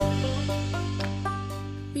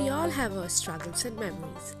have our struggles and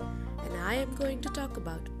memories, and I am going to talk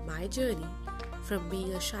about my journey from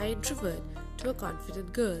being a shy introvert to a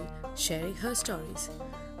confident girl sharing her stories.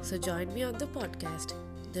 So join me on the podcast,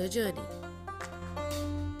 The Journey.